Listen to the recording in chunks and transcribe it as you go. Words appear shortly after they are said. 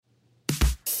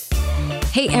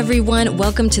Hey everyone,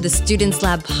 welcome to the Students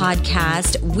Lab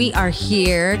podcast. We are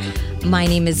here. My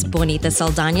name is Bonita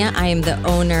Saldana. I am the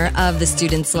owner of the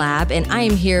Students Lab, and I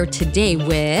am here today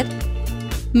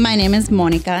with... My name is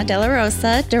Monica De La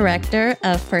Rosa, Director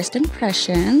of First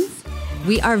Impressions.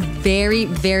 We are very,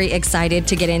 very excited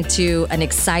to get into an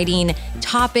exciting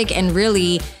topic, and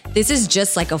really, this is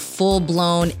just like a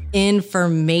full-blown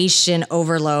information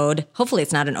overload. Hopefully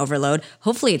it's not an overload.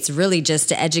 Hopefully it's really just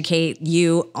to educate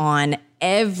you on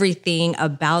everything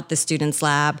about the Students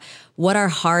Lab, what our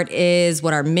heart is,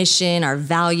 what our mission, our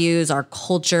values, our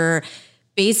culture,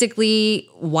 basically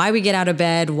why we get out of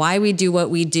bed, why we do what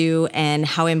we do, and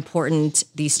how important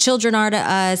these children are to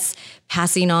us,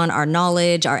 passing on our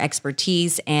knowledge, our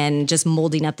expertise, and just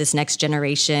molding up this next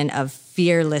generation of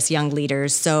fearless young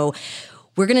leaders. So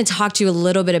we're going to talk to you a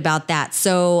little bit about that.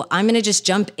 So I'm going to just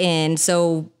jump in.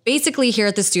 So basically here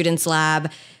at the Students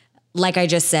Lab, like I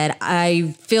just said,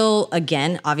 I feel,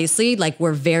 again, obviously, like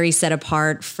we're very set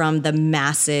apart from the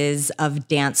masses of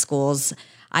dance schools.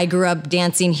 I grew up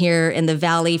dancing here in the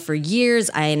Valley for years,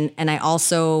 and I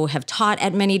also have taught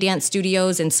at many dance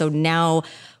studios. And so now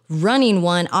running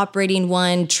one, operating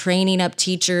one, training up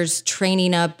teachers,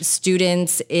 training up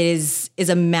students is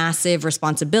a massive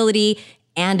responsibility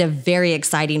and a very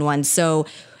exciting one. So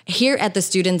here at the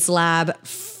Students Lab,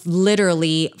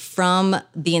 literally from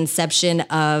the inception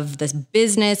of this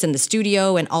business and the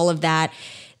studio and all of that,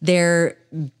 the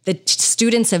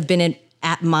students have been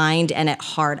at mind and at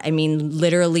heart. I mean,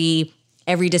 literally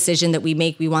every decision that we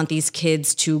make, we want these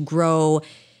kids to grow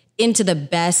into the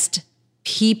best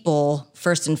people,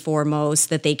 first and foremost,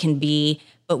 that they can be.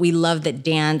 But we love that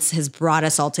dance has brought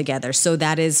us all together. So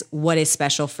that is what is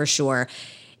special for sure.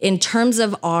 In terms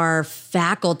of our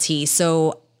faculty,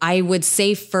 so I would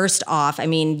say first off, I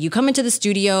mean, you come into the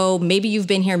studio, maybe you've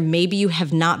been here, maybe you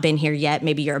have not been here yet,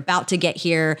 maybe you're about to get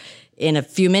here in a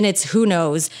few minutes, who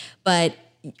knows? But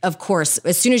of course,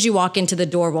 as soon as you walk into the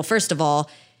door, well, first of all,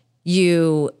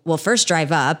 you will first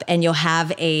drive up and you'll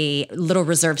have a little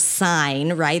reserved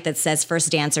sign, right, that says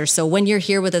First Dancer. So when you're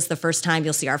here with us the first time,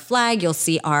 you'll see our flag, you'll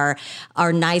see our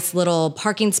nice little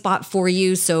parking spot for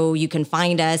you so you can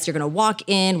find us. You're going to walk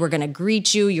in, we're going to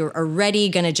greet you. You're already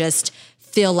going to just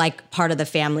feel like part of the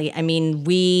family. I mean,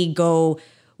 we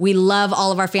love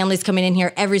all of our families coming in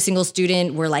here. Every single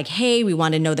student, we're like, hey, we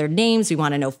want to know their names. We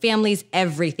want to know families,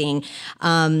 everything.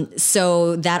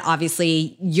 So that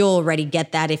obviously you'll already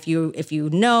get that if you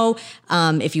know.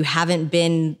 If you haven't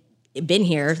been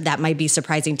here, that might be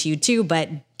surprising to you too, but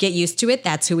get used to it.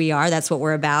 That's who we are. That's what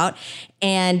we're about.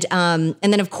 And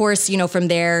then of course, from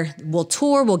there we'll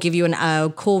tour, we'll give you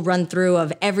a cool run through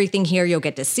of everything here. You'll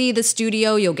get to see the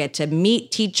studio, you'll get to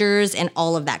meet teachers and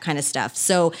all of that kind of stuff.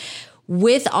 So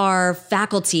with our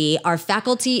faculty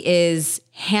is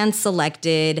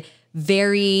hand-selected,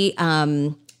 very,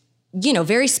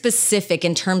 very specific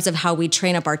in terms of how we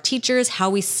train up our teachers, how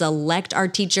we select our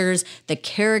teachers, the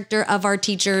character of our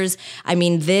teachers. I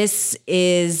mean,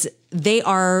 they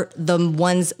are the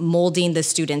ones molding the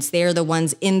students. They're the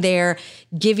ones in there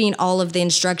giving all of the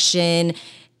instruction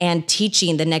and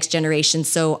teaching the next generation.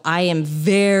 So I am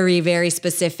very, very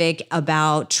specific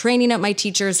about training up my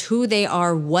teachers, who they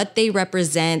are, what they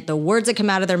represent, the words that come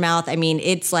out of their mouth. I mean,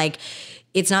 it's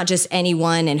not just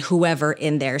anyone and whoever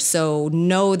in there. So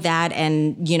know that.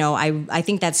 And, I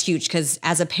think that's huge because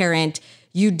as a parent,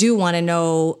 you do want to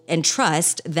know and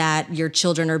trust that your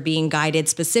children are being guided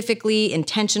specifically,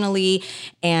 intentionally,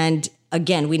 and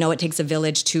again, we know it takes a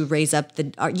village to raise up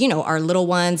our little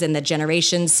ones and the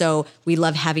generations. So we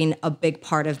love having a big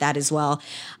part of that as well.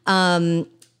 And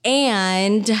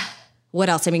what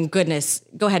else? I mean, goodness,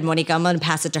 go ahead, Monica. I'm going to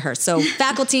pass it to her. So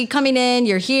faculty coming in,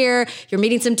 you're here, you're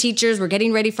meeting some teachers. We're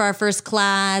getting ready for our first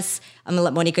class. I'm going to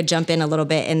let Monica jump in a little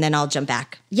bit and then I'll jump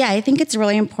back. Yeah, I think it's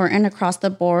really important across the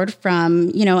board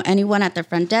from, anyone at the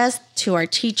front desk to our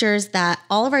teachers that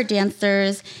all of our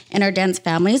dancers and our dance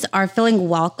families are feeling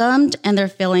welcomed and they're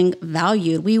feeling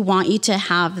valued. We want you to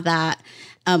have that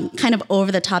kind of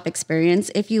over-the-top experience,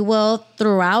 if you will,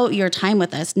 throughout your time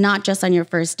with us, not just on your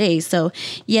first day. So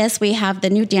yes, we have the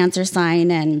new dancer sign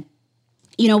and,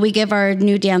 we give our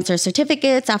new dancer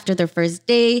certificates after their first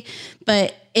day,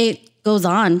 but it goes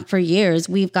on for years.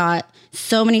 We've got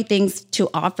so many things to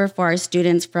offer for our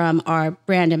students, from our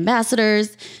brand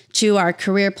ambassadors to our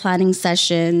career planning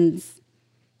sessions,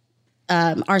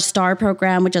 our STAR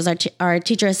program, which is our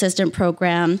teacher assistant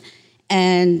program.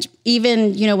 And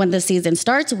even, when the season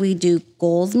starts, we do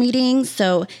goals meetings.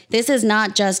 So this is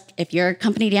not just if you're a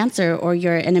company dancer or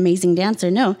you're an amazing dancer.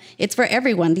 No, it's for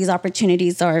everyone. These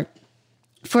opportunities are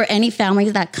for any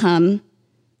families that come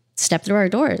step through our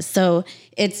doors. So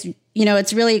it's,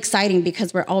 it's really exciting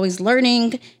because we're always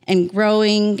learning and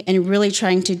growing and really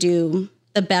trying to do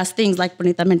the best things, like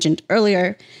Bonita mentioned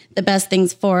earlier, the best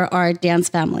things for our dance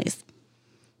families.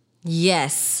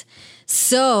 Yes.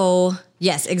 So,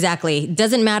 yes, exactly.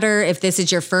 Doesn't matter if this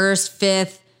is your first,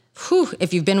 fifth,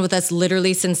 if you've been with us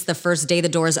literally since the first day the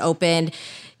doors opened.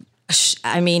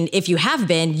 I mean, if you have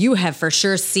been, you have for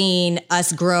sure seen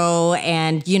us grow,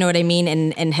 and you know what I mean,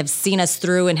 and have seen us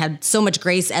through and had so much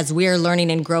grace as we're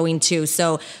learning and growing too.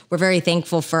 So we're very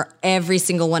thankful for every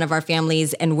single one of our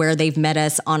families and where they've met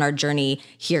us on our journey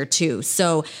here too.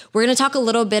 So we're going to talk a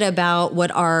little bit about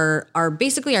what our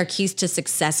basically our keys to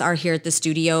success are here at the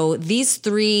studio. These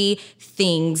 3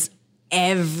 things,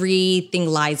 everything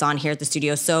lies on here at the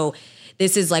studio. So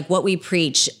this is like what we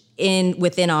preach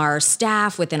within our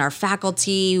staff, within our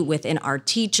faculty, within our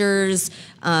teachers,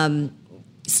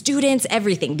 students,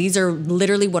 everything. These are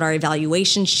literally what our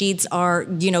evaluation sheets are,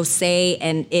 say,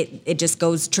 and it just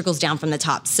trickles down from the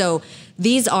top. So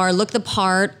these are: look the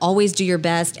part, always do your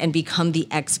best, and become the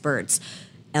experts.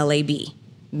 LAB.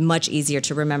 Much easier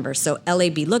to remember. So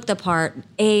LAB, look the part,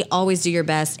 A, always do your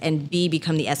best, and B,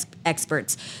 become the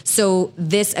experts. So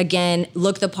this, again,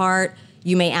 look the part.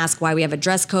 You may ask why we have a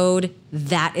dress code.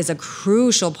 That is a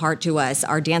crucial part to us.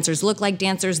 Our dancers look like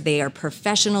dancers. They are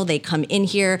professional. They come in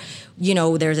here.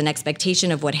 There's an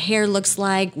expectation of what hair looks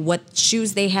like, what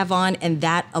shoes they have on, and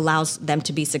that allows them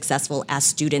to be successful as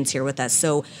students here with us.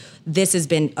 So this has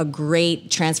been a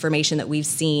great transformation that we've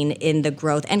seen in the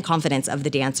growth and confidence of the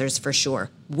dancers for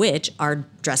sure, which our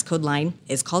dress code line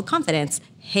is called Confidence.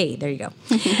 Hey, there you go.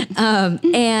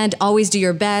 And always do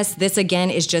your best. This, again,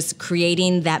 is just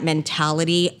creating that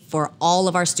mentality for all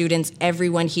of our students,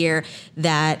 everyone here,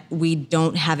 that we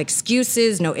don't have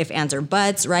excuses, no ifs, ands, or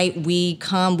buts, right? We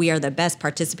come, we are the best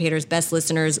participators, best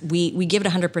listeners. We give it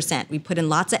 100%. We put in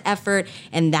lots of effort,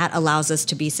 and that allows us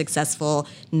to be successful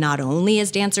not only as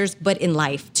dancers, but in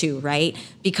life too, right?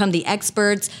 Become the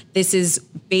experts. This is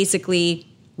basically,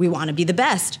 we want to be the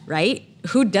best, right?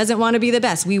 Who doesn't want to be the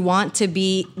best? We want to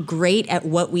be great at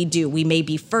what we do. We may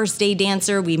be first day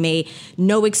dancer, we may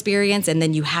no experience, and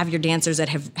then you have your dancers that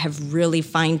have really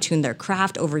fine-tuned their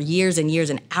craft over years and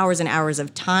years and hours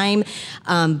of time.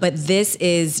 But this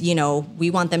is,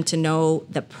 we want them to know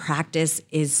that practice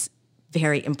is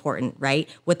very important, right?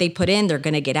 What they put in, they're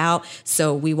going to get out.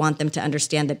 So we want them to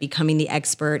understand that becoming the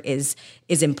expert is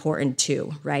important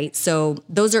too, right? So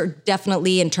those are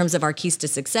definitely, in terms of our keys to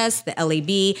success, the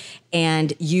LAB.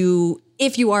 And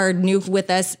if you are new with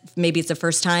us, maybe it's the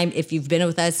first time. If you've been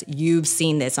with us, you've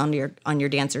seen this on your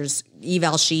dancers'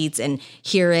 eval sheets and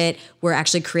hear it. We're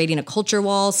actually creating a culture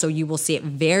wall, so you will see it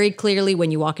very clearly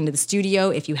when you walk into the studio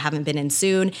if you haven't been in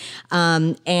soon.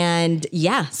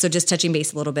 So just touching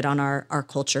base a little bit on our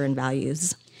culture and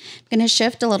values. I'm going to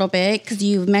shift a little bit because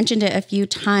you've mentioned it a few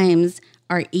times,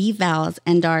 our evals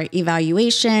and our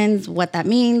evaluations, what that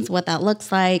means, what that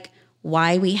looks like,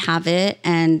 why we have it,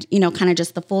 and, kind of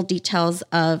just the full details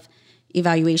of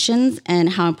evaluations and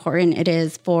how important it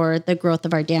is for the growth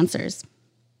of our dancers.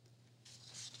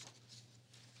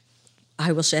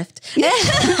 I will shift.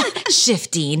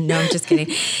 Shifting. No, I'm just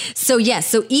kidding. So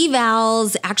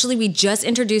evals, actually we just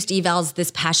introduced evals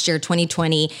this past year,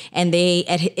 2020, and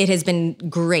it has been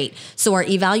great. So our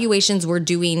evaluations we're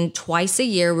doing twice a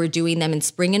year. We're doing them in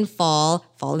spring and fall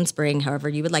and spring, however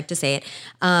you would like to say it.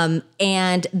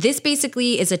 And this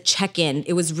basically is a check-in.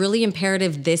 It was really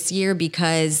imperative this year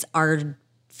because our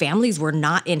families were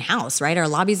not in-house, right? Our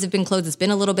lobbies have been closed. It's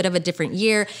been a little bit of a different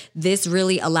year. This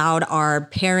really allowed our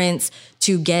parents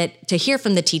to get to hear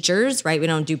from the teachers, right? We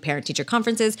don't do parent-teacher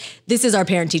conferences. This is our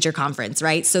parent-teacher conference,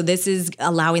 right? So this is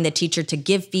allowing the teacher to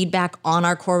give feedback on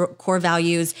our core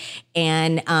values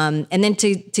and then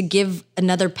to give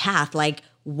another path, like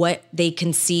what they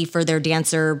can see for their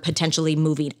dancer potentially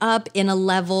moving up in a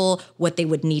level, what they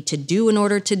would need to do in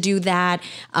order to do that.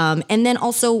 And then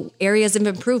also areas of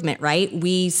improvement, right?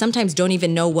 We sometimes don't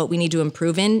even know what we need to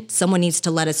improve in. Someone needs to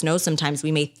let us know. Sometimes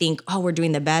we may think, oh, we're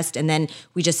doing the best. And then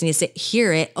we just need to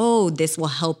hear it. Oh, this will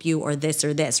help you or this,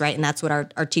 right? And that's what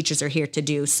our teachers are here to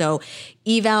do. So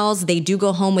evals, they do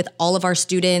go home with all of our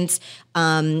students.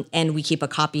 And we keep a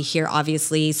copy here,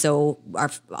 obviously. So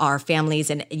our families,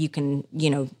 and you can,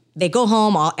 they go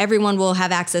home, everyone will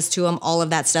have access to them, all of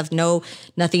that stuff. No,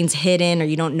 nothing's hidden or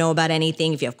you don't know about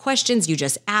anything. If you have questions, you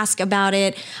just ask about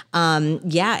it. And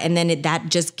then that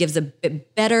just gives a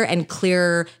bit better and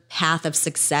clearer path of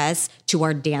success to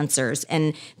our dancers.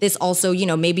 And this also, you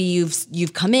know, maybe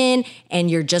you've come in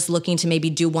and you're just looking to maybe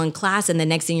do one class, and the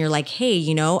next thing you're like, hey,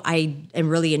 you know, I am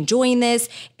really enjoying this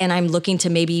and I'm looking to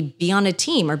maybe be on a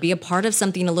team or be a part of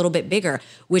something a little bit bigger,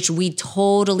 which we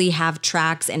totally have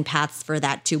tracks and paths for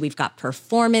that too. We've got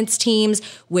performance teams,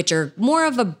 which are more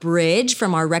of a bridge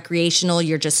from our recreational,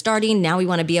 you're just starting, now we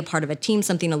want to be a part of a team,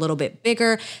 something a little bit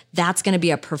bigger. That's going to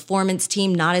be a performance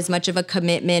team, not as much of a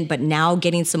commitment, but now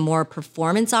getting some more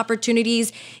performance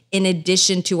opportunities in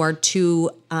addition to our 2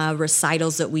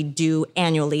 recitals that we do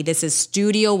annually. This is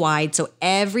studio wide, so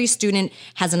every student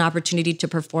has an opportunity to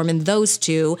perform in those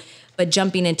 2. But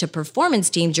jumping into performance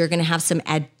teams, you're going to have some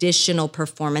additional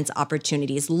performance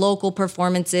opportunities, local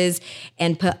performances,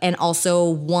 and also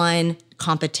one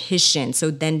competition.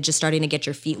 So then just starting to get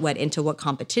your feet wet into what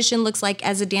competition looks like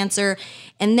as a dancer.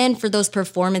 And then for those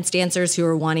performance dancers who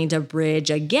are wanting to bridge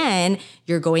again,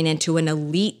 you're going into an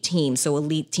elite team. So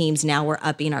elite teams, now we're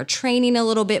upping our training a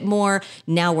little bit more.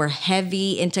 Now we're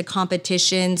heavy into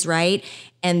competitions, right?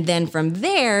 And then from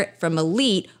there, from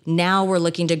elite, now we're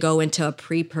looking to go into a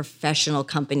pre-professional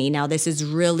company. Now this is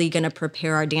really going to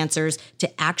prepare our dancers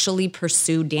to actually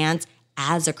pursue dance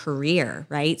as a career,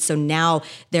 right? So now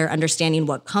they're understanding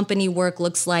what company work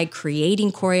looks like,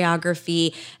 creating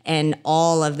choreography, and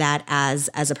all of that as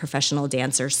a professional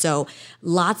dancer. So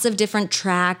lots of different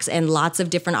tracks and lots of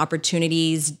different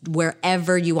opportunities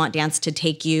wherever you want dance to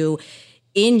take you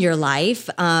in your life.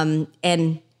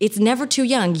 And it's never too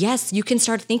young. Yes, you can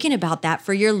start thinking about that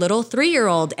for your little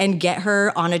 3-year-old and get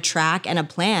her on a track and a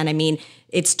plan. I mean,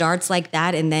 it starts like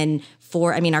that. And then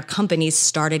our companies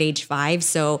start at age 5.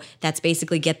 So that's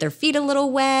basically get their feet a little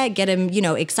wet, get them, you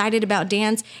know, excited about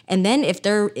dance. And then if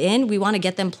they're in, we want to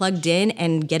get them plugged in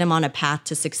and get them on a path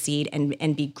to succeed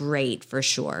and be great for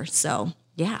sure. So,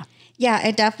 yeah. Yeah,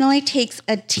 it definitely takes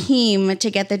a team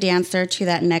to get the dancer to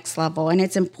that next level. And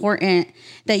it's important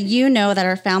that you know, that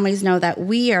our families know that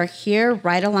we are here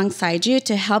right alongside you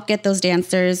to help get those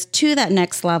dancers to that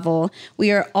next level.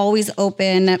 We are always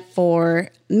open for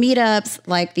meetups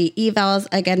like the evals.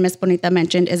 Again, Miss Bonita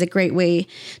mentioned is a great way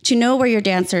to know where your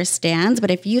dancer stands.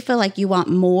 But if you feel like you want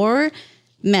more,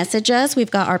 message us. We've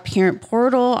got our parent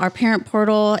portal. Our parent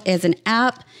portal is an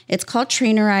app. It's called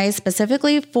Trainerize,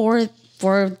 specifically for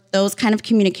those kind of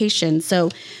communications. So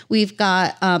we've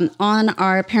got on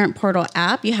our parent portal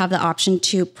app, you have the option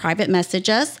to private message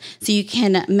us. So you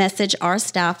can message our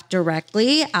staff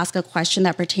directly, ask a question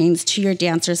that pertains to your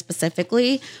dancer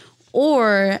specifically,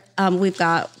 or we've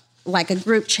got like a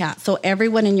group chat. So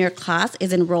everyone in your class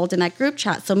is enrolled in that group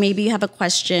chat. So maybe you have a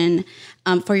question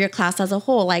for your class as a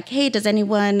whole, like, hey, does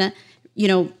anyone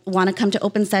want to come to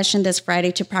open session this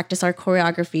Friday to practice our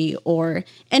choreography, or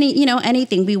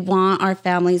anything. We want our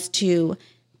families to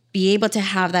be able to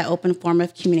have that open form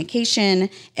of communication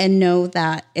and know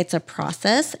that it's a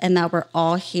process and that we're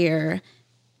all here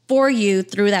for you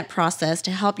through that process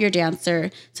to help your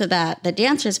dancer so that the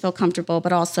dancers feel comfortable,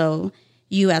 but also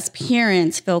you as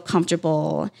parents feel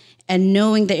comfortable and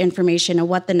knowing the information and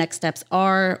what the next steps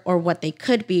are or what they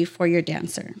could be for your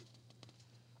dancer.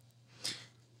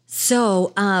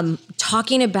 So,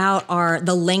 talking about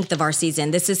the length of our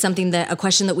season, this is a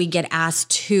question that we get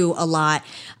asked too a lot.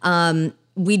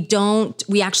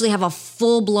 We actually have a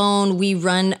we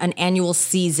run an annual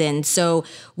season. So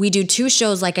we do 2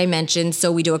 shows, like I mentioned.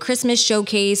 So we do a Christmas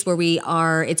showcase where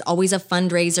it's always a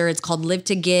fundraiser. It's called Live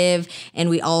to Give. And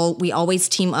we always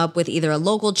team up with either a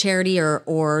local charity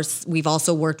or we've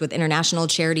also worked with international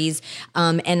charities.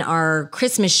 And our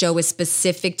Christmas show is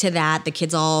specific to that. The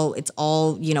kids it's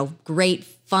all, great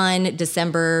fun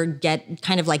December, get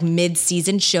kind of like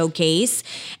mid-season showcase.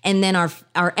 And then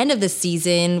our end of the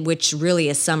season, which really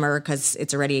is summer because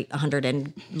it's already 100 and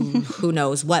who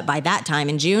knows what by that time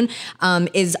in June,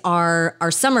 is our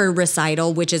summer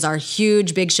recital, which is our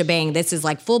huge big shebang. This is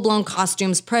like full-blown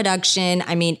costumes, production.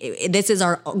 I mean, this is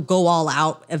our go all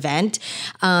out event.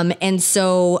 And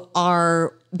so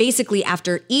basically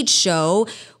after each show,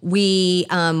 we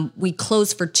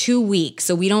close for 2 weeks.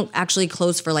 So we don't actually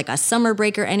close for like a summer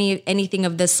break or anything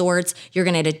of the sorts. You're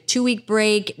going to get a 2-week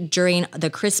break during the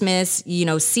Christmas,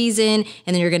 season.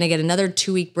 And then you're going to get another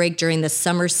 2-week break during the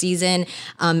summer season.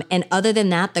 And other than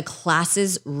that, the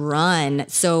classes run.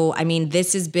 So, I mean,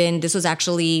 this was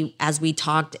actually, as we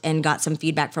talked and got some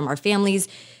feedback from our families,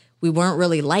 we weren't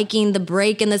really liking the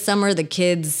break in the summer. The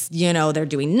kids, they're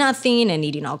doing nothing and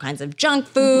eating all kinds of junk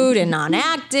food and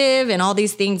non-active and all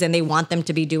these things, and they want them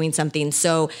to be doing something.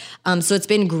 So it's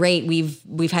been great.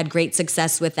 We've had great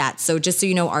success with that. So just so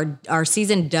you know, our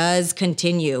season does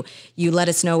continue. You let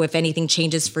us know if anything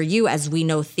changes for you, as we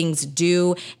know things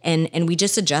do, and we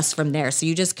just adjust from there. So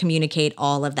you just communicate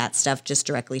all of that stuff just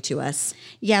directly to us.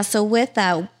 Yeah. So with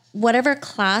that, whatever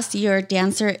class your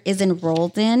dancer is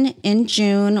enrolled in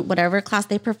June, whatever class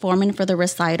they perform in for the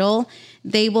recital,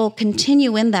 they will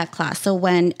continue in that class. So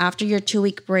after your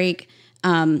 2-week break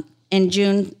in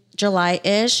June,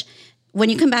 July-ish, when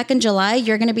you come back in July,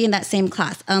 you're going to be in that same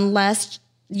class, unless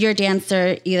your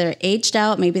dancer either aged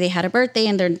out, maybe they had a birthday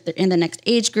and they're in the next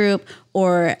age group,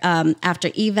 or after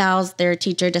evals, their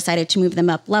teacher decided to move them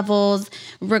up levels.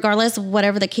 Regardless,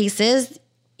 whatever the case is,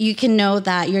 you can know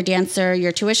that your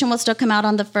tuition will still come out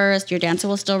on the 1st, your dancer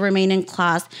will still remain in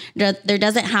class. There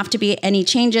doesn't have to be any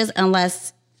changes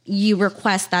unless you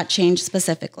request that change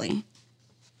specifically.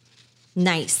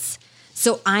 Nice.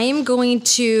 So I am going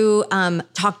to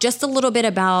talk just a little bit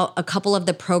about a couple of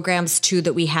the programs too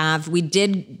that we have. We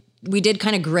did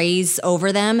kind of graze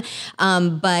over them,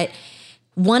 but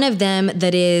one of them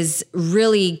that is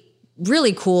really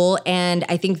cool, and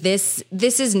I think this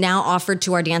is now offered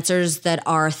to our dancers that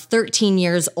are 13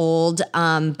 years old,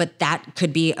 but that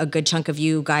could be a good chunk of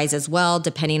you guys as well,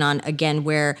 depending on, again,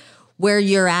 where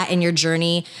you're at in your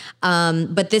journey.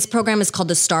 But this program is called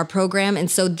the STAR program. And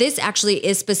so this actually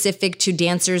is specific to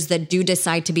dancers that do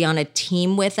decide to be on a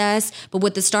team with us. But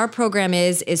what the STAR program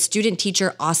is student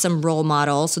teacher awesome role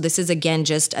model. So this is, again,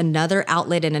 just another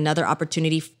outlet and another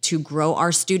opportunity to grow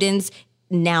our students.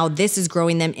 Now this is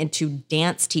growing them into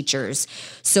dance teachers.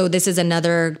 So this is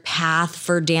another path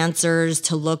for dancers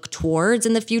to look towards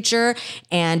in the future.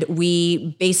 And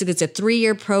it's a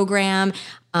 3-year program.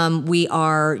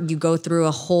 You go through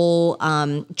a whole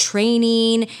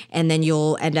training, and then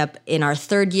you'll end up in our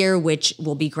 3rd year, which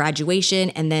will be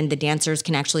graduation. And then the dancers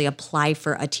can actually apply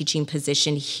for a teaching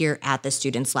position here at the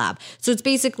Students Lab. So it's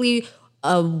basically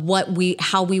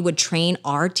how we would train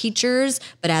our teachers,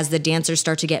 but as the dancers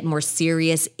start to get more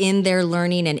serious in their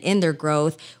learning and in their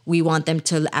growth, we want them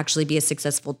to actually be a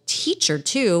successful teacher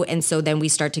too. And so then we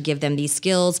start to give them these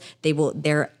skills.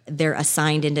 They're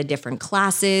assigned into different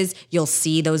classes. You'll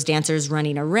see those dancers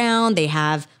running around. They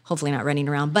have, hopefully not running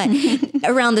around, but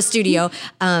around the studio.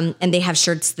 And they have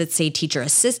shirts that say teacher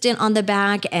assistant on the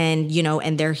back, and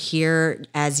they're here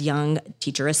as young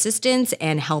teacher assistants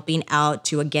and helping out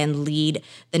to, again, lead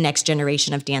the next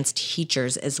generation of dance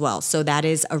teachers as well. So that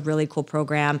is a really cool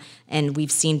program. And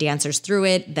we've seen dancers through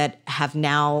it that have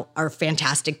now are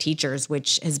fantastic teachers,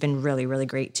 which has been really, really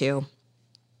great too.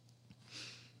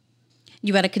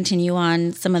 You got to continue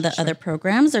on some of the other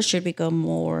programs, or should we go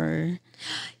more?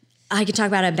 I could talk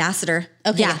about Ambassador.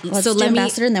 Okay, yeah. Let's do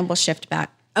Ambassador, and then we'll shift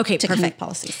back to perfect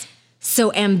policies.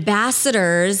 So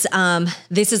Ambassadors,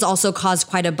 this has also caused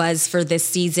quite a buzz for this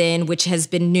season, which has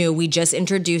been new. We just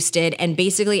introduced it. And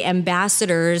basically,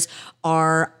 Ambassadors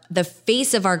are the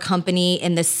face of our company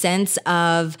in the sense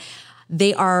of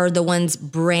they are the ones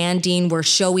branding. We're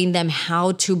showing them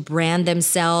how to brand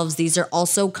themselves. These are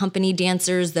also company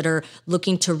dancers that are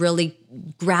looking to really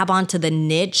grab onto the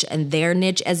niche and their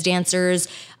niche as dancers.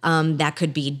 That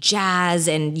could be jazz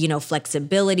and,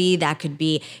 flexibility. That could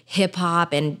be hip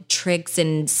hop and tricks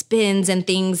and spins and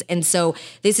things. And so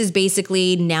this is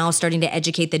basically now starting to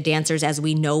educate the dancers, as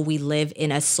we know we live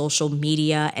in a social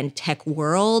media and tech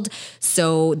world.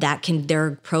 So there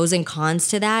are pros and cons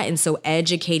to that. And so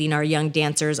educating our young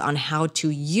dancers on how to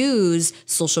use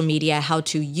social media, how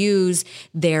to use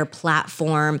their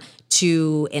platform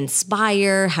to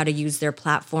inspire, how to use their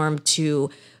platform to,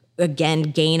 again,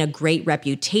 gain a great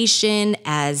reputation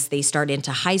as they start into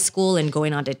high school and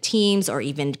going on to teams or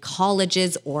even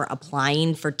colleges or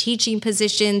applying for teaching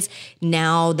positions.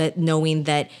 Now that knowing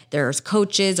that there's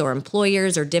coaches or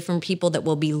employers or different people that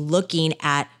will be looking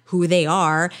at who they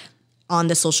are on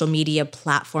the social media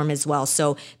platform as well.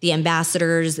 So the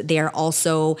Ambassadors, they are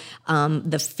also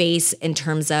the face in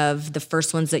terms of the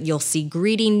first ones that you'll see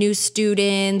greeting new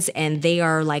students, and they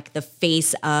are like the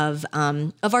face of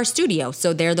our studio.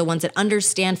 So they're the ones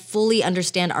that fully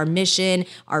understand our mission,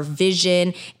 our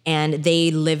vision, and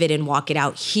they live it and walk it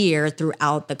out here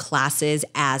throughout the classes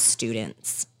as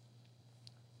students.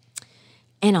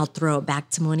 And I'll throw it back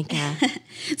to Monica.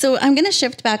 So I'm going to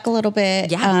shift back a little bit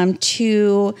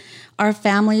to our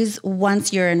families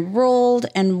once you're enrolled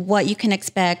and what you can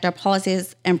expect, our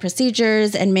policies and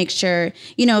procedures, and make sure,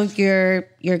 you're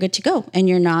good to go and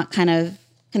you're not kind of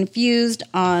confused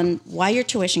on why your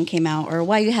tuition came out or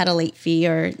why you had a late fee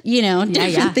or,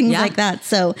 different things like that.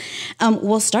 So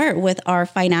we'll start with our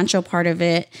financial part of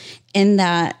it in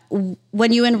that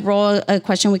when you enroll, a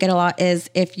question we get a lot is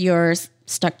if you're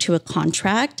stuck to a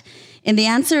contract. And the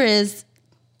answer is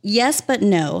yes, but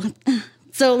no.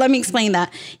 So let me explain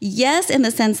that. Yes, in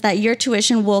the sense that your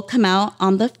tuition will come out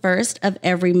on the 1st of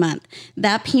every month.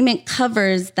 That payment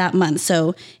covers that month.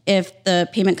 So if the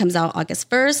payment comes out August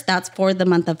 1st, that's for the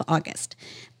month of August.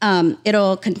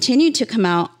 It'll continue to come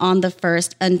out on the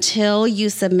 1st until you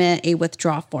submit a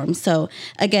withdrawal form. So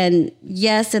again,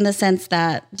 yes, in the sense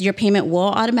that your payment will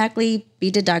automatically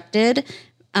be deducted,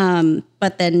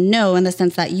 but then no, in the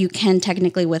sense that you can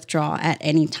technically withdraw at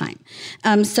any time.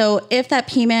 So if that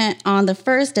payment on the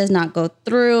 1st does not go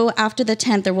through, after the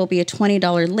 10th, there will be a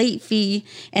 $20 late fee.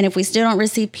 And if we still don't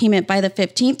receive payment by the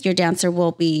 15th, your dancer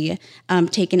will be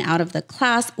taken out of the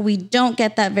class. We don't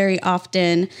get that very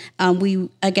often. We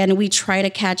try to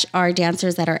catch our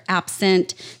dancers that are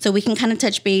absent so we can kind of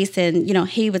touch base and,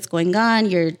 hey, what's going on?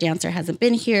 Your dancer hasn't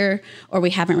been here or we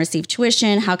haven't received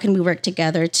tuition. How can we work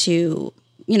together to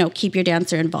keep your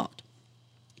dancer involved?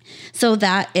 So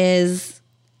that is,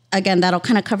 again, that'll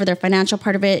kind of cover their financial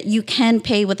part of it. You can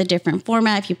pay with a different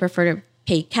format. If you prefer to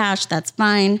pay cash, that's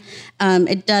fine.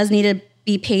 It does need to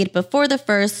be paid before the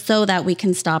 1st so that we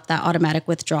can stop that automatic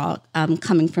withdrawal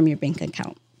coming from your bank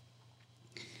account.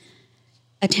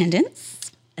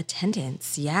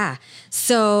 Attendance, yeah.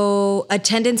 So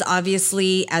attendance,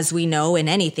 obviously, as we know in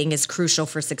anything, is crucial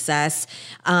for success.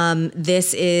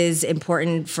 This is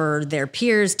important for their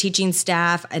peers, teaching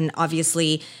staff, and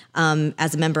obviously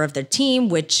as a member of their team,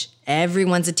 which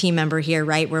everyone's a team member here,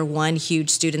 right? We're one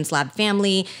huge Students Lab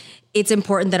family. It's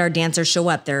important that our dancers show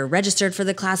up. They're registered for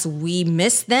the class. We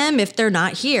miss them if they're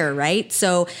not here, right?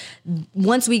 So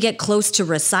once we get close to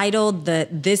recital,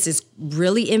 this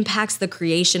really impacts the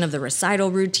creation of the recital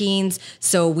routines.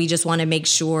 So we just want to make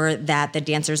sure that the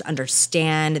dancers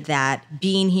understand that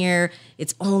being here,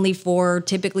 it's only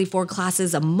typically 4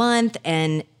 classes a month,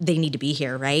 and they need to be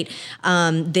here, right?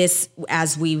 This,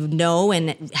 as we know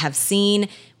and have seen,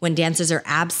 when dancers are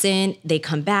absent, they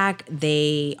come back,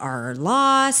 they are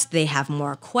lost, they have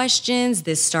more questions.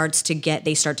 They start to get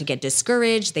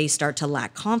discouraged. They start to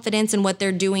lack confidence in what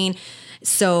they're doing.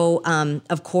 So,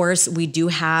 of course, we do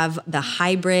have the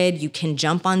hybrid. You can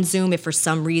jump on Zoom if for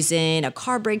some reason a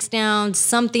car breaks down,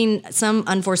 some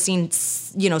unforeseen,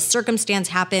 circumstance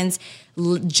happens.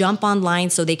 Jump online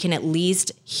so they can at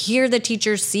least hear the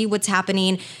teacher, see what's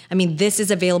happening. I mean, this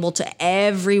is available to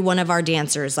every one of our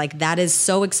dancers. Like, that is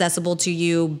so accessible to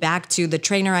you. Back to the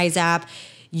Trainerize app.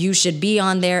 You should be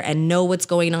on there and know what's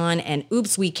going on. And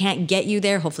oops, we can't get you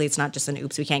there. Hopefully it's not just an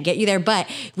oops, we can't get you there, but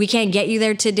we can't get you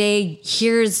there today.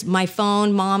 Here's my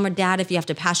phone, mom or dad, if you have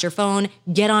to pass your phone,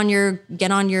 get on your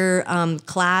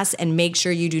class and make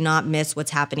sure you do not miss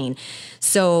what's happening.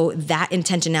 So that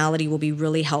intentionality will be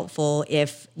really helpful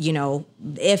if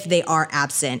they are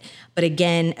absent. But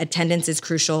again, attendance is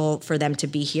crucial for them to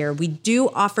be here. We do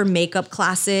offer makeup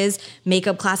classes.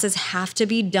 Makeup classes have to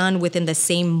be done within the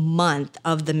same month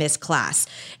of the missed class.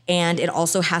 And it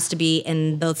also has to be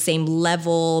in the same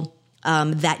level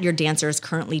that your dancer is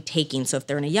currently taking. So if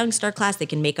they're in a Young Star class, they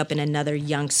can make up in another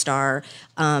Young Star,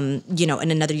 in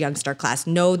another Young Star class.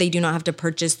 No, they do not have to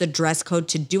purchase the dress code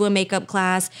to do a makeup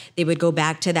class. They would go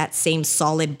back to that same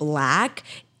solid black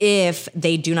if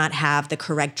they do not have the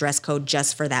correct dress code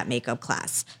just for that makeup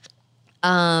class.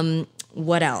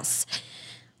 What else?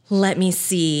 Let me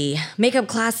see. Makeup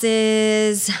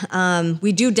classes.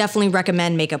 We do definitely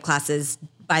recommend makeup classes,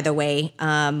 by the way.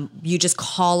 You just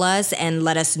call us and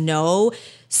let us know.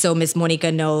 So Miss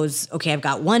Monica knows, okay, I've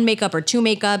got 1 makeup or 2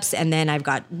 makeups, and then I've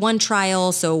got 1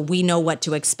 trial. So we know what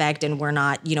to expect, and we're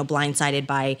not, blindsided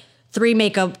by 3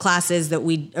 makeup classes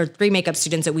or 3 makeup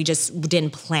students that we just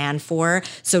didn't plan for.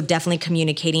 So definitely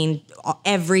communicating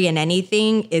every and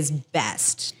anything is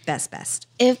best.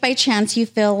 If by chance you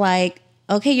feel like,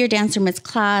 okay, your dancer missed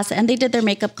class and they did their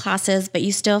makeup classes, but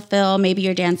you still feel maybe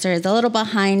your dancer is a little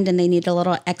behind and they need a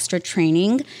little extra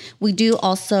training, we do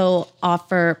also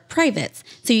offer privates.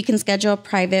 So you can schedule a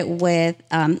private with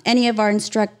any of our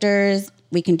instructors.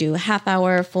 We can do a half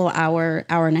hour, full hour,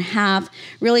 hour and a half,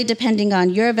 really depending on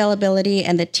your availability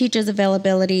and the teacher's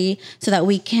availability, so that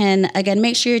we can, again,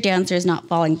 make sure your dancer is not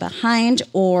falling behind,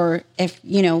 or if,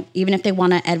 even if they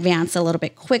want to advance a little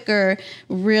bit quicker,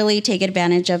 really take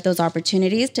advantage of those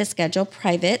opportunities to schedule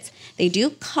privates. They do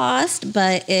cost,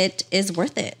 but it is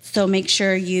worth it. So make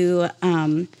sure you,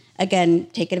 again,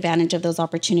 take advantage of those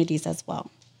opportunities as well.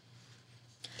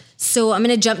 So I'm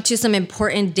going to jump to some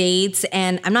important dates,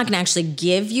 and I'm not going to actually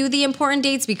give you the important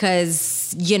dates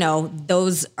because,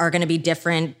 those are going to be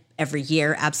different every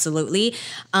year. Absolutely.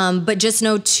 But just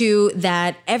know too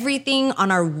that everything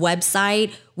on our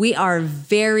website, we are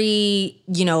very,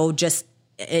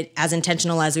 as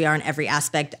intentional as we are in every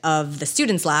aspect of the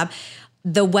Students Lab.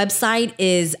 The website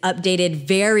is updated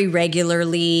very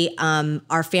regularly.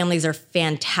 Our families are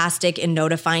fantastic in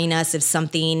notifying us if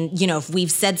something, if we've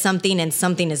said something and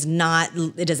something is not,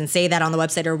 it doesn't say that on the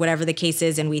website or whatever the case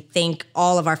is. And we thank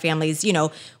all of our families,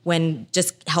 when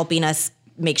just helping us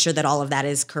make sure that all of that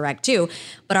is correct too.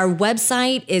 But our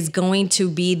website is going to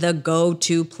be the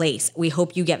go-to place. We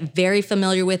hope you get very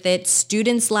familiar with it.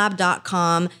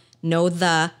 Studentslab.com.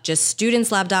 Just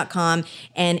studentslab.com.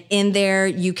 And in there,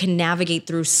 you can navigate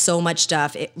through so much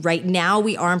stuff. Right now,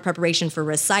 we are in preparation for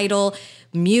recital.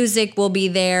 Music will be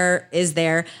there, is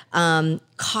there.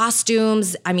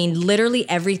 Costumes. I mean, literally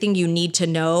everything you need to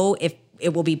know. If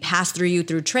it will be passed through you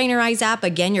through Trainerize app,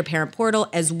 again, your parent portal,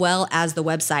 as well as the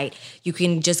website. You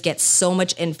can just get so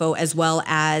much info, as well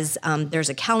as there's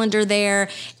a calendar there,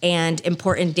 and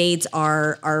important dates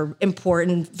are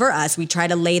important for us. We try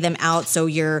to lay them out so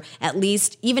you're at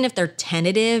least, even if they're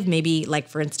tentative, maybe like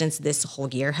for instance, this whole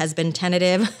year has been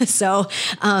tentative. So,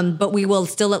 but we will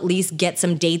still at least get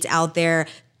some dates out there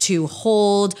to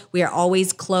hold. We are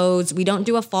always closed. We don't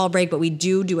do a fall break, but we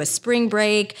do a spring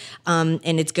break. And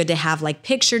it's good to have like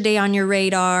picture day on your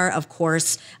radar, of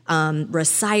course,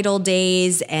 recital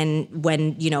days, and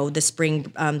when,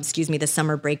 the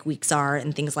summer break weeks are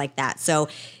and things like that. So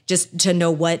just to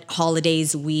know what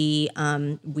holidays we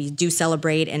do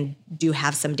celebrate and do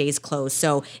have some days closed.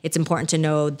 So it's important to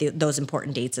know those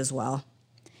important dates as well.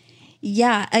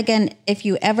 Yeah. Again, if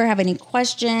you ever have any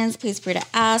questions, please feel free to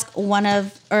ask.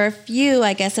 A few,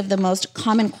 I guess, of the most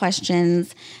common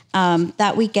questions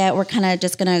that we get, we're kind of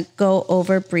just going to go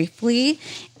over briefly.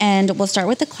 And we'll start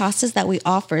with the classes that we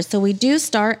offer. So we do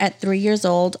start at 3 years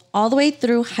old all the way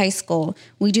through high school.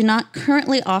 We do not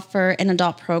currently offer an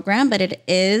adult program, but it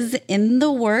is in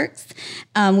the works.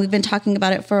 We've been talking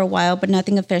about it for a while, but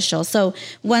nothing official. So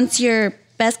once your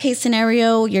best case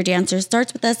scenario, your dancer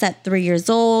starts with us at 3 years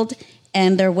old,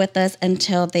 and they're with us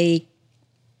until until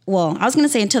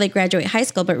they graduate high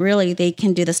school, but really they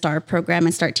can do the STAR program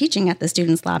and start teaching at the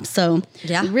Students Lab. So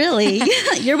really,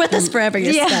 you're with us forever.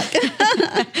 You're stuck.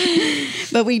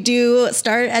 But we do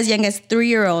start as young as 3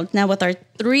 year old. Now with our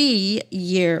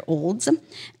 3-year-olds,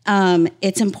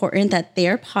 it's important that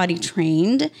they're potty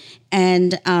trained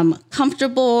and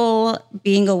comfortable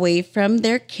being away from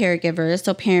their caregivers,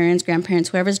 so parents, grandparents,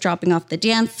 whoever's dropping off the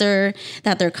dancer,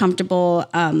 that they're comfortable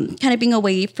kind of being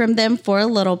away from them for a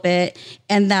little bit,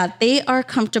 and that they are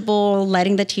comfortable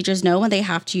letting the teachers know when they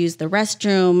have to use the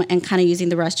restroom and kind of using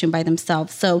the restroom by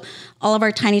themselves. So all of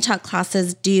our Tiny Talk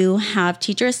classes do have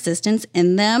teacher assistants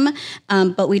in them,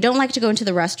 but we don't like to go into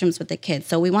the restrooms with the kids.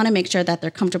 So we want to make sure that they're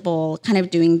comfortable kind of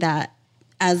doing that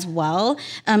as well.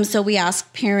 So we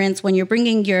ask parents, when you're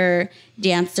bringing your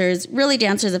dancers, really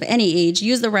dancers of any age,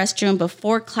 use the restroom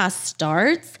before class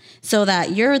starts so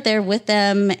that you're there with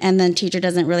them and then teacher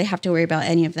doesn't really have to worry about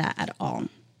any of that at all.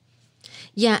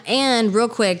 Yeah, and real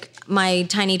quick, my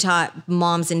Tiny Tot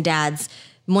moms and dads,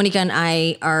 Monica and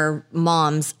I are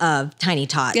moms of Tiny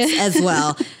Tots as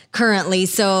well currently.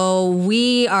 So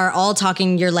we are all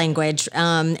talking your language,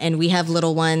 and we have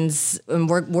little ones, and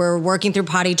we're working through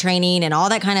potty training and all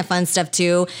that kind of fun stuff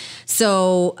too.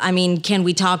 So, I mean, can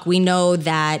we talk? We know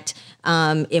that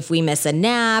if we miss a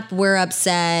nap, we're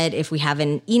upset. If we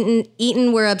haven't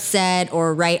eaten, we're upset.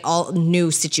 Or all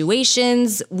new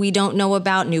situations we don't know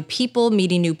about, new people,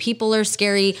 meeting new people are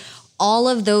scary. All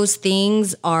of those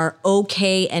things are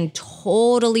okay and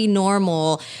totally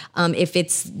normal if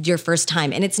it's your first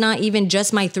time. And it's not even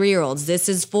just my 3-year-olds. This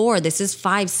is 4, this is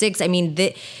 5, 6. I mean,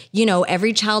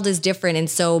 every child is different. And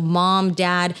so mom,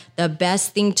 dad, the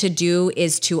best thing to do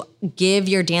is to give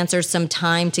your dancers some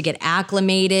time to get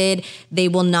acclimated. They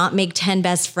will not make 10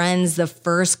 best friends the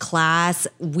first class.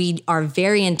 We are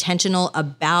very intentional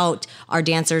about our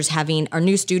dancers our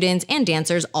new students and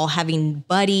dancers all having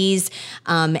buddies,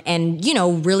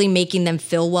 and really making them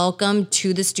feel welcome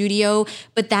to the studio.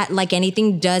 But that, like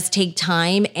anything, does take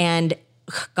time. And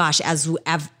gosh,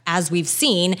 as we've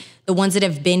seen, the ones that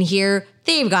have been here,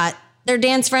 they've got their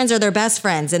dance friends are their best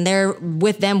friends, and they're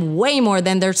with them way more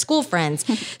than their school friends.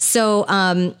 So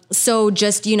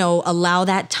just, allow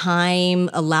that time,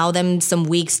 allow them some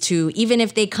weeks to, even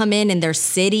if they come in and they're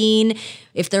sitting,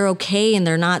 if they're okay and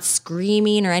they're not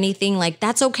screaming or anything, like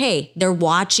that's okay. They're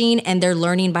watching and they're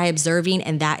learning by observing,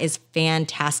 and that is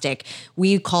fantastic.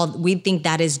 We think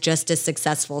that is just as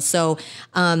successful. So,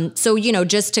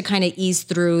 just to kind of ease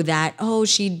through that, oh,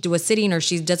 she was sitting or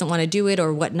she doesn't want to do it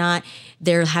or whatnot.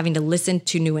 They're having to listen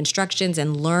to new instructions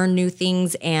and learn new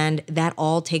things, and that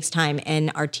all takes time.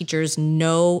 And our teachers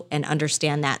know and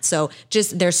understand that. So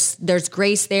just there's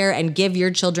grace there, and give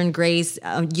your children grace,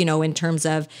 in terms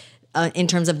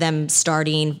of them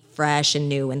starting fresh and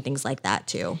new and things like that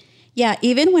too. Yeah,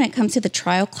 even when it comes to the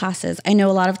trial classes, I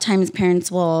know a lot of times parents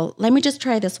will, let me just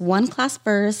try this one class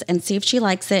first and see if she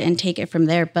likes it and take it from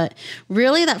there. But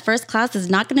really that first class is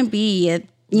not going to be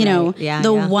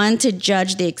one to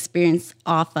judge the experience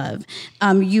off of.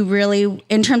 You really,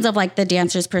 in terms of like the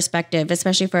dancer's perspective,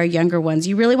 especially for our younger ones,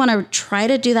 you really want to try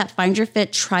to do that Find Your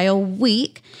Fit trial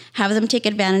week, have them take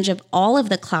advantage of all of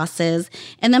the classes.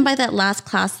 And then by that last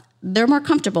class, they're more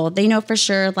comfortable. They know for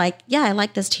sure, like, yeah, I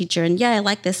like this teacher, and yeah, I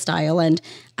like this style, and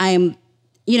I'm,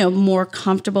 more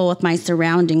comfortable with my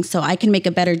surroundings, so I can make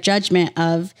a better judgment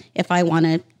of if I want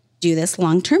to do this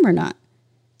long term or not.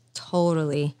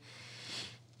 Totally.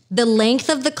 The length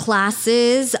of the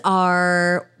classes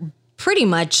are pretty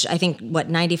much, I think,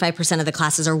 95% of the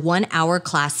classes are 1 hour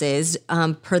classes.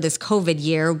 Per this COVID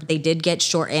year, they did get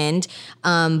shortened,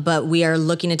 but we are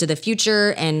looking into the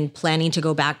future and planning to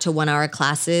go back to 1 hour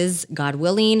classes, God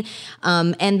willing.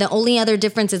 And the only other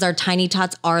difference is our Tiny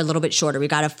Tots are a little bit shorter. We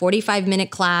got a 45-minute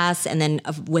class, and then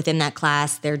within that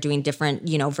class, they're doing different,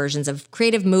 versions of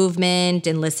creative movement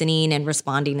and listening and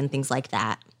responding and things like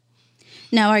that.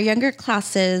 Now, our younger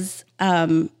classes,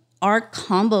 our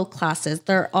combo classes,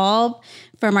 they're all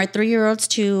from our 3-year-olds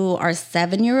to our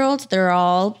 7-year-olds. They're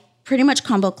all pretty much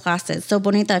combo classes. So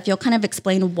Bonita, if you'll kind of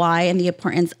explain why and the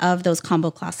importance of those combo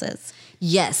classes.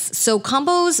 Yes. So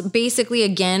combos, basically,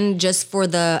 again, just for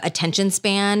the attention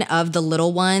span of the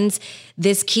little ones,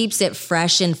 this keeps it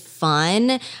fresh and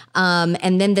fun.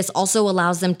 And then this also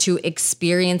allows them to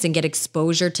experience and get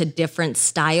exposure to different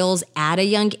styles at a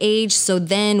young age. So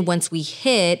then once we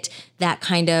hit that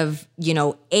kind of,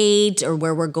 8, or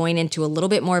where we're going into a little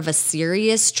bit more of a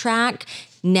serious track,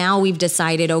 now we've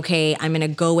decided, okay, I'm going to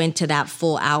go into that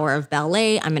full hour of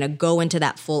ballet. I'm going to go into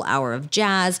that full hour of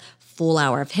jazz, full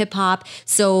hour of hip hop.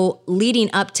 So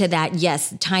leading up to that,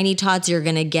 yes, Tiny Tots, you're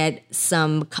going to get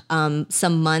some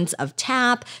months of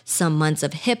tap, some months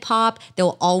of hip hop.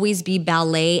 There'll always be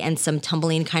ballet and some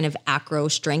tumbling kind of acro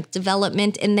strength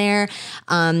development in there.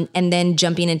 And then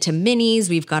jumping into minis,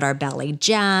 we've got our ballet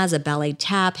jazz, a ballet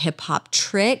tap, hip hop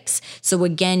tricks. So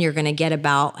again, you're going to get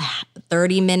about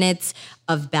 30 minutes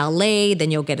of ballet, then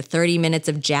you'll get 30 minutes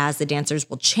of jazz. The dancers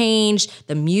will change,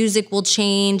 the music will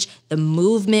change, the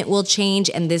movement will change,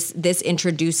 and this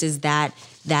introduces that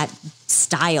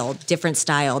style, different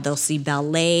style. They'll see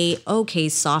ballet, okay,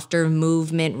 softer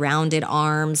movement, rounded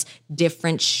arms,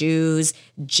 different shoes,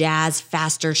 jazz,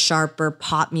 faster, sharper,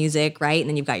 pop music, right? And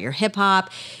then you've got your hip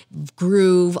hop,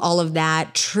 groove, all of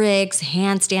that, tricks,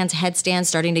 handstands, headstands,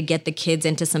 starting to get the kids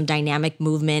into some dynamic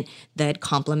movement that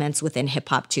complements within hip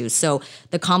hop too. So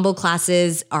the combo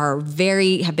classes have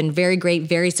been very great,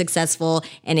 very successful,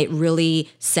 and it really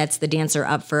sets the dancer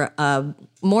up for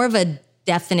more of a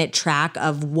definite track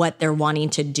of what they're wanting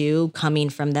to do coming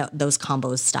from those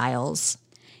combo styles.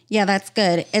 Yeah, that's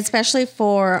good, especially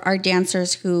for our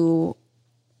dancers who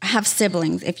have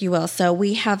siblings, if you will. So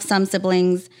we have some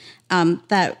siblings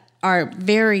that are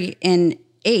very in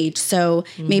age. So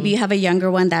maybe you have a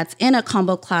younger one that's in a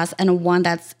combo class and one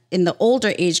that's in the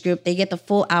older age group. They get the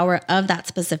full hour of that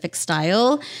specific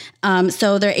style.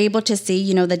 So they're able to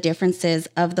see, the differences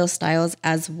of those styles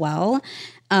as well.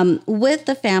 With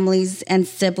the families and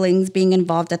siblings being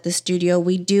involved at the studio,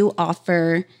 we do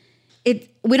offer it.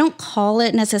 We don't call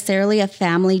it necessarily a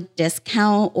family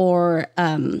discount or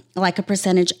like a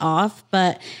percentage off,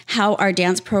 but how our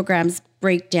dance programs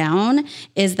break down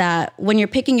is that when you're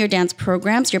picking your dance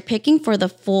programs, you're picking for the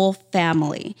full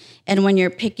family. And when you're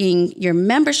picking your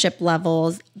membership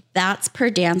levels, that's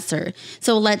per dancer.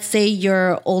 So let's say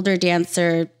your older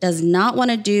dancer does not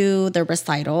want to do the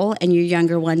recital and your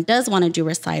younger one does want to do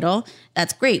recital.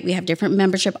 That's great. We have different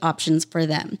membership options for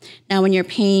them. Now, when you're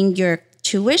paying your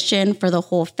tuition for the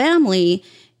whole family,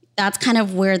 that's kind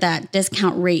of where that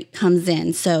discount rate comes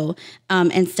in. So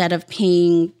instead of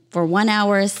paying for 1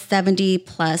 hour, 70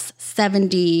 plus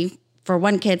 70 for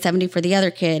one kid, 70 for the other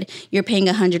kid, you're paying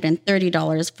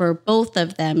 $130 for both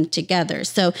of them together.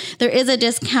 So there is a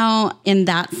discount in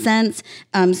that sense.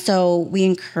 So we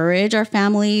encourage our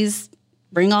families,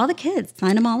 bring all the kids,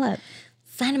 sign them all up.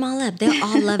 Sign them all up. They'll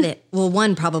all love it. Well,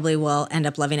 one probably will end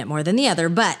up loving it more than the other,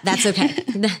 but that's okay.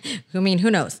 I mean,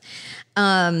 who knows?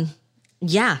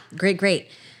 Yeah, great.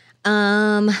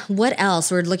 What else?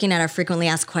 We're looking at our frequently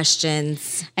asked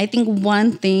questions. I think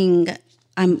one thing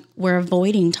we're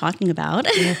avoiding talking about.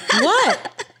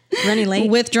 What? Running late?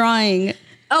 Withdrawing.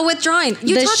 Oh, withdrawing.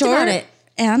 You talked about it.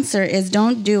 The answer is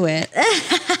don't do it.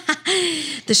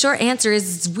 The short answer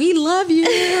is we love you.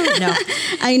 No.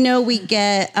 I know we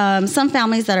get some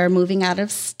families that are moving out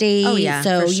of state. Oh, yeah,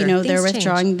 so, for sure. They're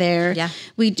withdrawing change. there. Yeah.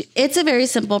 It's a very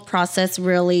simple process,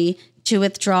 really, to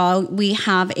withdraw. We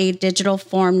have a digital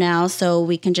form now, so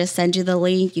we can just send you the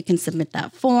link. You can submit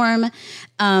that form.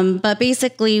 But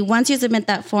basically, once you submit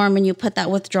that form and you put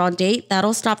that withdrawal date,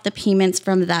 that'll stop the payments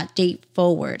from that date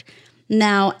forward.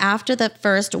 Now, after the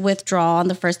first withdrawal on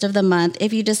the first of the month,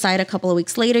 if you decide a couple of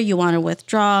weeks later you want to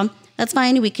withdraw, that's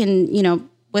fine. We can,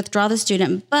 withdraw the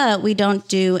student, but we don't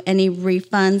do any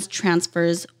refunds,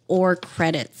 transfers, or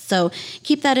credits. So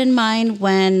keep that in mind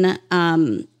when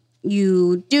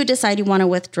you do decide you want to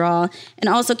withdraw. And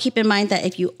also keep in mind that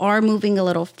if you are moving a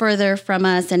little further from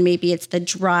us and maybe it's the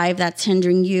drive that's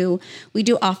hindering you, we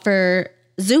do offer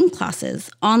Zoom classes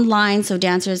online so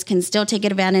dancers can still take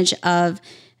advantage of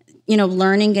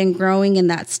learning and growing in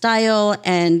that style,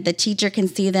 and the teacher can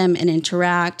see them and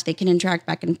interact. They can interact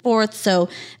back and forth. So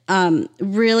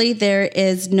really, there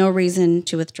is no reason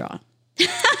to withdraw.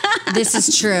 This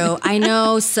is true. I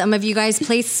know some of you guys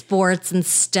play sports and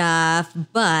stuff,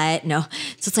 but no.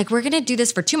 So it's like, we're going to do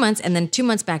this for 2 months and then 2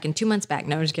 months back and 2 months back.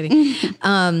 No, I'm just kidding.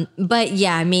 But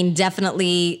yeah, I mean,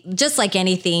 definitely just like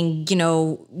anything,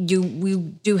 we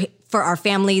do for our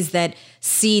families that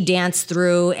see dance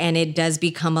through and it does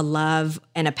become a love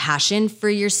and a passion for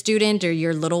your student or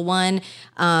your little one.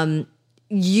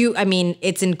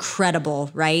 It's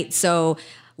incredible, right? So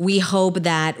we hope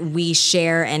that we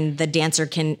share and the dancer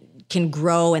can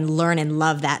grow and learn and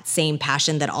love that same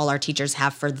passion that all our teachers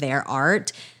have for their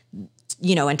art,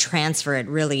 and transfer it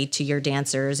really to your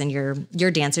dancers and your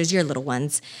dancers, your little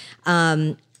ones.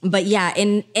 But yeah,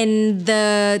 in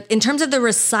terms of the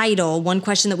recital, one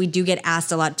question that we do get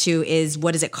asked a lot too is,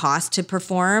 what does it cost to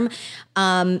perform?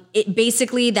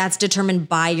 That's determined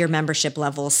by your membership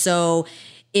level. So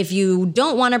if you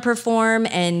don't want to perform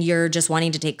and you're just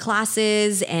wanting to take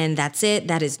classes and that's it,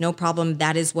 that is no problem.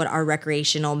 That is what our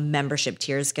recreational membership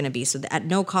tier is going to be. So at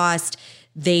no cost,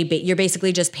 you're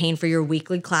basically just paying for your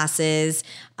weekly classes.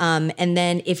 And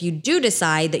then if you do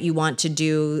decide that you want to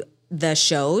do the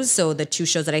shows, so the 2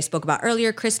 shows that I spoke about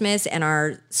earlier, Christmas and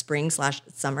our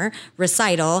spring/summer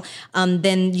recital,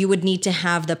 then you would need to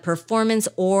have the performance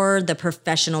or the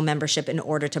professional membership in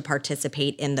order to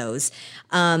participate in those.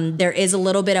 There is a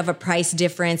little bit of a price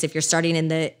difference. If you're starting in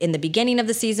the beginning of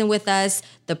the season with us,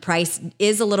 the price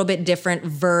is a little bit different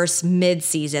versus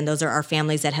mid-season. Those are our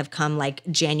families that have come like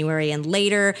January and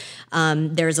later.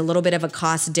 There's a little bit of a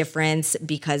cost difference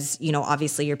because,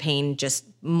 obviously you're paying just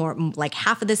more like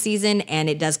half of the season, and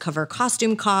it does cover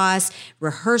costume costs,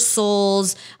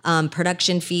 rehearsals,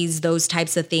 production fees, those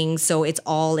types of things. So it's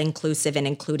all inclusive and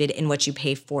included in what you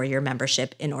pay for your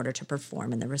membership in order to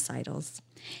perform in the recitals.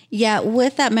 Yeah,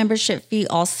 with that membership fee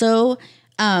also,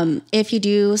 if you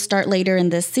do start later in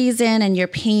this season and you're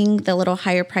paying the little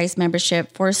higher price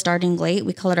membership for starting late,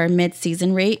 we call it our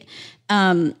mid-season rate.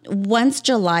 Once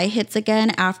July hits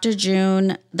again, after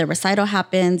June, the recital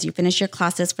happens, you finish your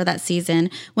classes for that season.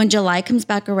 When July comes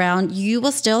back around, you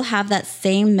will still have that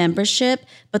same membership,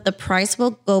 but the price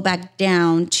will go back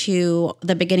down to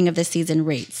the beginning of the season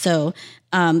rate. So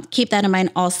keep that in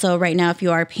mind also. Right now, if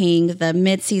you are paying the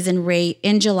mid-season rate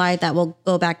in July, that will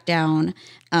go back down.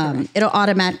 It'll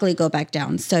automatically go back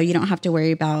down. So you don't have to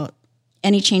worry about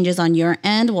any changes on your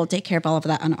end. We'll take care of all of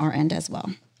that on our end as well.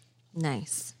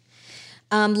 Nice.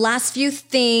 Last few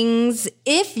things,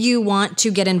 if you want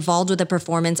to get involved with a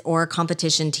performance or a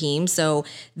competition team, so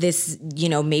this,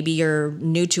 maybe you're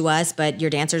new to us, but your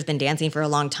dancer's been dancing for a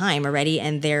long time already,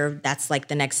 and that's like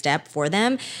the next step for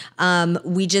them.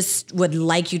 We just would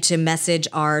like you to message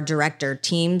our director,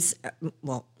 Teams.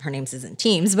 Well, her name isn't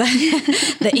Teams, but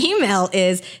the email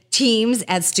is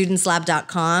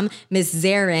teams@studentslab.com. Ms.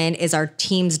 Zarin is our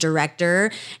teams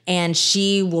director, and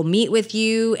she will meet with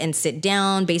you and sit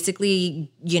down, basically,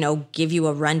 give you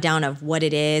a rundown of what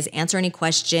it is, answer any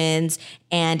questions,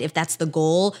 And if that's the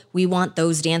goal, we want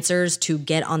those dancers to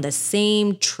get on the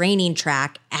same training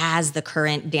track as the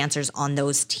current dancers on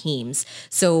those teams.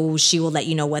 So she will let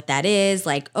you know what that is.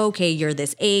 Like, okay, you're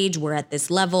this age, we're at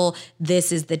this level.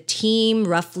 This is the team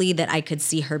roughly that I could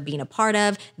see her being a part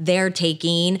of. They're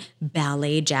taking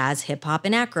ballet, jazz, hip hop,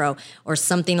 and acro, or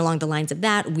something along the lines of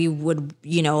that. We would,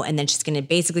 and then she's going to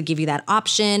basically give you that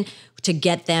option to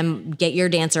get your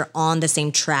dancer on the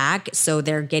same track. So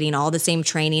they're getting all the same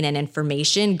training and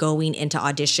information going into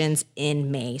auditions in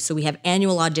May. So we have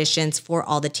annual auditions for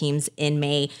all the teams in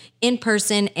May in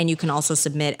person. And you can also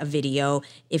submit a video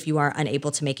if you are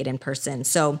unable to make it in person.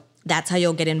 So that's how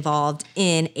you'll get involved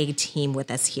in a team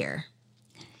with us here.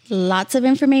 Lots of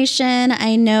information.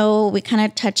 I know we kind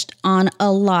of touched on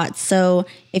a lot. So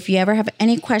if you ever have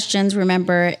any questions,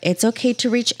 remember, it's okay to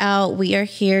reach out. We are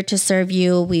here to serve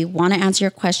you. We want to answer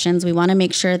your questions. We want to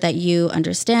make sure that you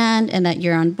understand and that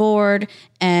you're on board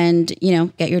and,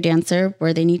 get your dancer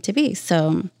where they need to be.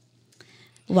 So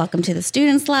welcome to the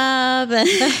Students Lab.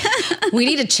 We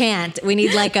need a chant. We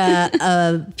need like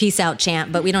a peace out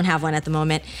chant, but we don't have one at the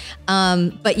moment.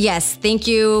 But yes, thank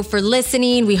you for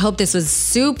listening. We hope this was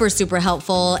super, super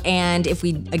helpful. And if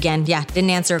we, again, didn't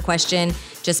answer a question,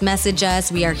 just message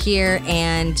us. We are here,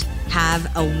 and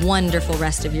have a wonderful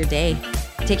rest of your day.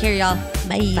 Take care, y'all.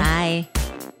 Bye. Bye.